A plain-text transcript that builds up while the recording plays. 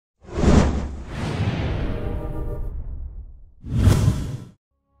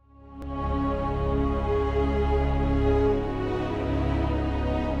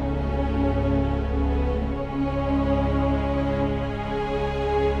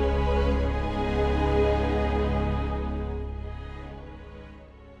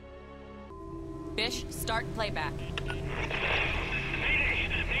Fish, start playback. Mayday!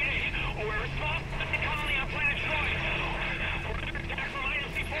 We're responsible to the colony on planet Troy. We're under attack from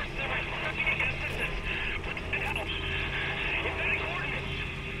IMC forces and we're requesting assistance. Please help. Embedding coordinates.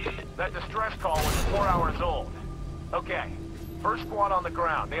 That distress call was 4 hours old. Okay. First squad on the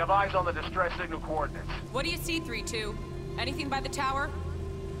ground. They have eyes on the distress signal coordinates. What do you see, 3-2? Anything by the tower?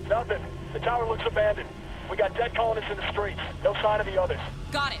 Nothing. The tower looks abandoned. We got dead colonists in the streets. No sign of the others.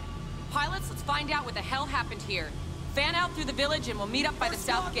 Got it. Pilots, let's find out what the hell happened here. Fan out through the village and we'll meet up by the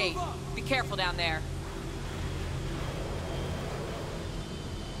south gate. Be careful down there.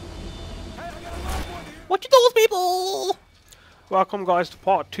 What you those people? Welcome guys to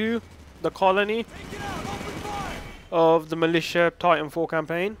part 2, the colony of the Militia Titanfall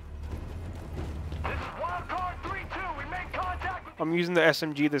campaign. This is Wildcard 3-2. We made contact with I'm using the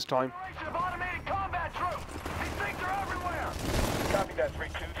SMG this time. of automated combat troops. These things are everywhere. Copy that,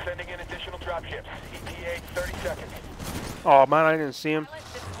 3-2. Sending in additional dropships. ETA 30 seconds. Oh man, I didn't see him. Pilot,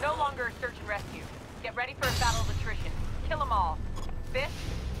 this is no longer a search and rescue. Get ready for a battle of attrition. Kill them all. Fish,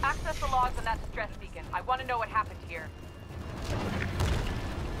 access the logs on that distress beacon. I want to know what happened here.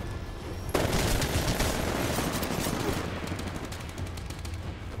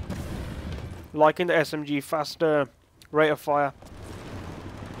 Liking the SMG, faster rate of fire.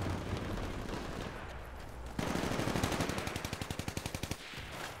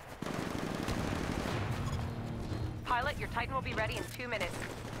 Pilot, your Titan will be ready in 2 minutes.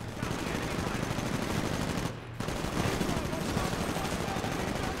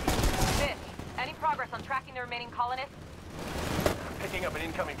 Fish, any progress on tracking the remaining colonists? I'm picking up an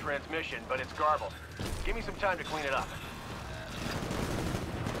incoming transmission, but it's garbled. Give me some time to clean it up.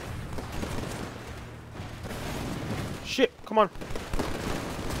 Shit, come on.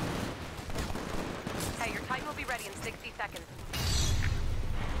 Hey, your Titan will be ready in 60 seconds.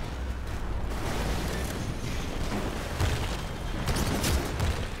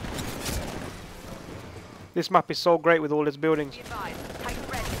 This map is so great with all its buildings. Be advised, Titan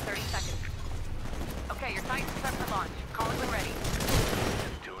ready in 30 seconds. Okay, your Titan's set for launch. Call it when ready.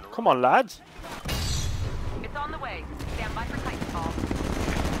 Come on, lads. It's on the way. Stand by for Titanfall.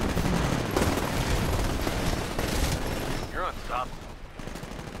 You're unstoppable.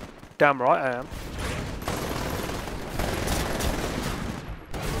 Damn right I am.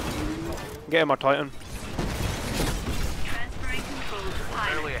 Get in my Titan. Transferring control to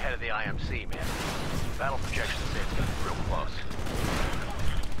pilot. Barely ahead of the IMC, man. Battle projections say it's getting real close.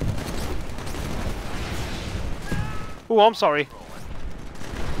 Oh, I'm sorry.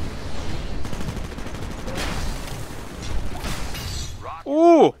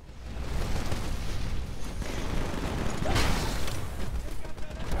 Ooh!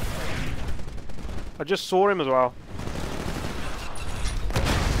 I just saw him as well.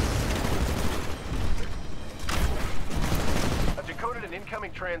 I've decoded an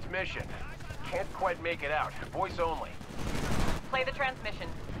incoming transmission. Can't quite make it out. Voice only. Play the transmission.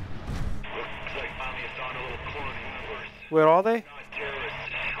 Looks like mommy has gone a little colony universe. Where are they? Not terrorists.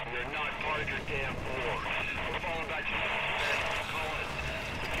 We're not part of your damn war. We're falling back to the colonists.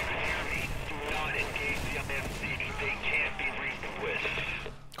 If you can hear me, do not engage the IMC. They can't be reasoned with.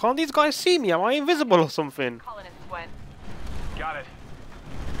 Can't these guys see me? Am I invisible or something? Colonists went. Got it.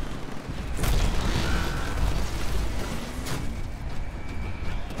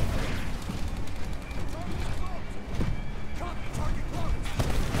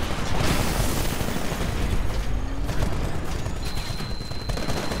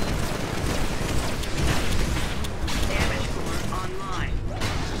 Damage core online.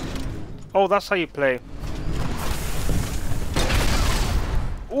 Oh, that's how you play.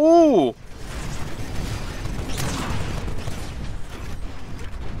 Ooh!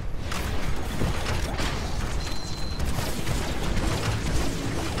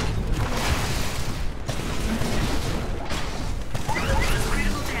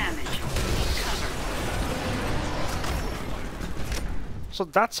 Critical damage. Cover. So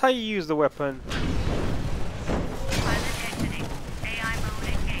that's how you use the weapon. Pilot exiting. AI mode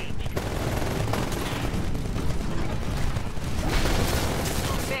engaged.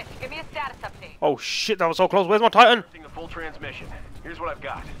 Fish, give me a status update. Oh shit, that was so close. Where's my Titan? Using the full transmission. Here's what I've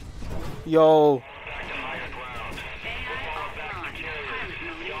got. Yo. Back to higher ground. AI offline.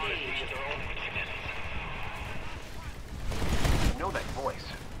 Pilot mode engaged. I know that voice.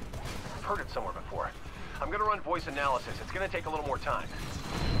 I've heard it somewhere before. I'm gonna run voice analysis. It's gonna take a little more time.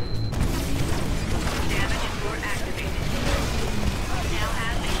 Damage core activated. Now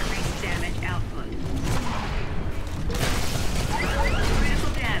have increased damage output.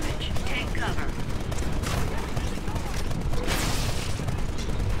 Critical damage. Take cover.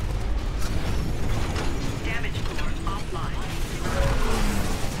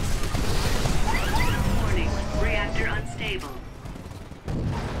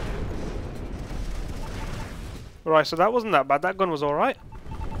 Right, so that wasn't that bad. That gun was alright.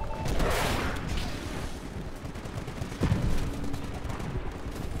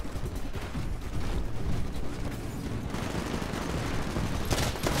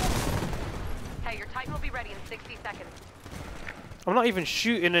 Hey, your Titan will be ready in 60 seconds. I'm not even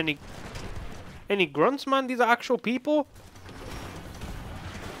shooting any grunts, man. These are actual people.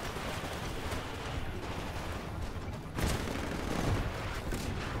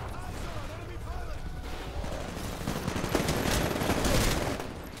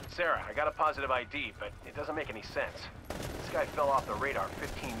 Sarah, I got a positive ID, but it doesn't make any sense. This guy fell off the radar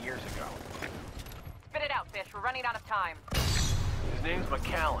 15 years ago. Spit it out, Fish. We're running out of time. His name's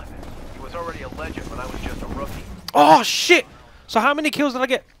McAllen. He was already a legend when I was just a rookie. Oh, shit! So how many kills did I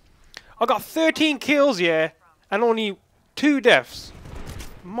get? I got 13 kills, yeah, and only 2 deaths.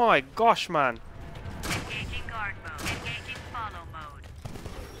 My gosh, man. Engaging guard mode. Engaging follow mode.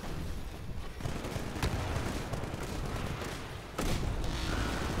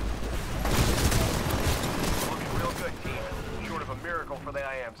 Looking real good, team. Short of a miracle for the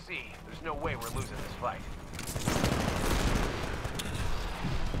IMC, there's no way we're losing this fight.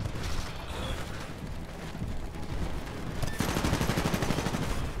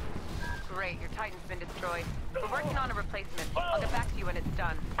 Great, your Titan's been destroyed. We're working on a replacement. I'll get back to you when it's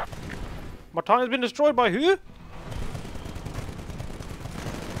done. My Titan's been destroyed by who?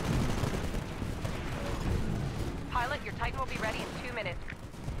 Pilot, your Titan will be ready in 2 minutes.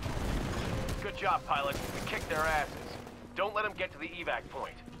 Good job, pilot. We kicked their asses. Don't let them get to the evac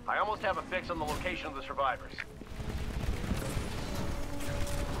point. I almost have a fix on the location of the survivors.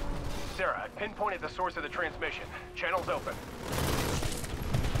 Sarah, I've pinpointed the source of the transmission. Channel's open.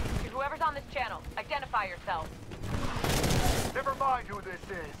 Whoever's on this channel, identify yourself. Never mind who this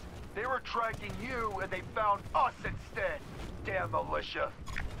is. They were tracking you and they found us instead. Damn militia.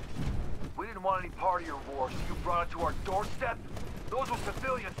 We didn't want any part of your war, so you brought it to our doorstep? Those were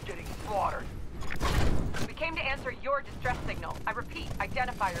civilians getting slaughtered. We came to answer your distress signal. I repeat,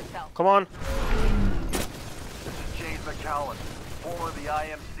 identify yourself. Come on. This is James McAllen, former of the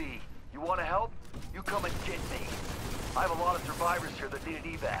IMC. You want to help? You come and get me. I have a lot of survivors here that need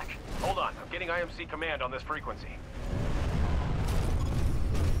an evac. Hold on, I'm getting IMC command on this frequency.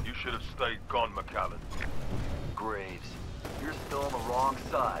 You should have stayed gone, McAllen. Graves, you're still on the wrong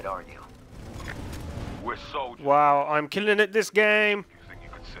side, aren't you? We're soldiers. Wow, I'm killing it this game. You think you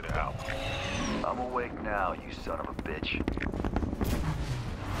could sit it out? I'm awake now, you son of a bitch.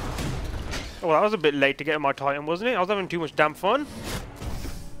 Oh, well, that was a bit late to get in my Titan, wasn't it? I was having too much damn fun.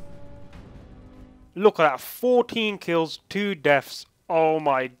 Look at that, 14 kills, 2 deaths. Oh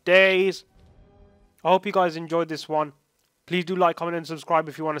my days. I hope you guys enjoyed this one. Please do like, comment and subscribe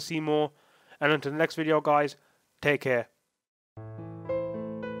if you want to see more. And until the next video, guys, take care.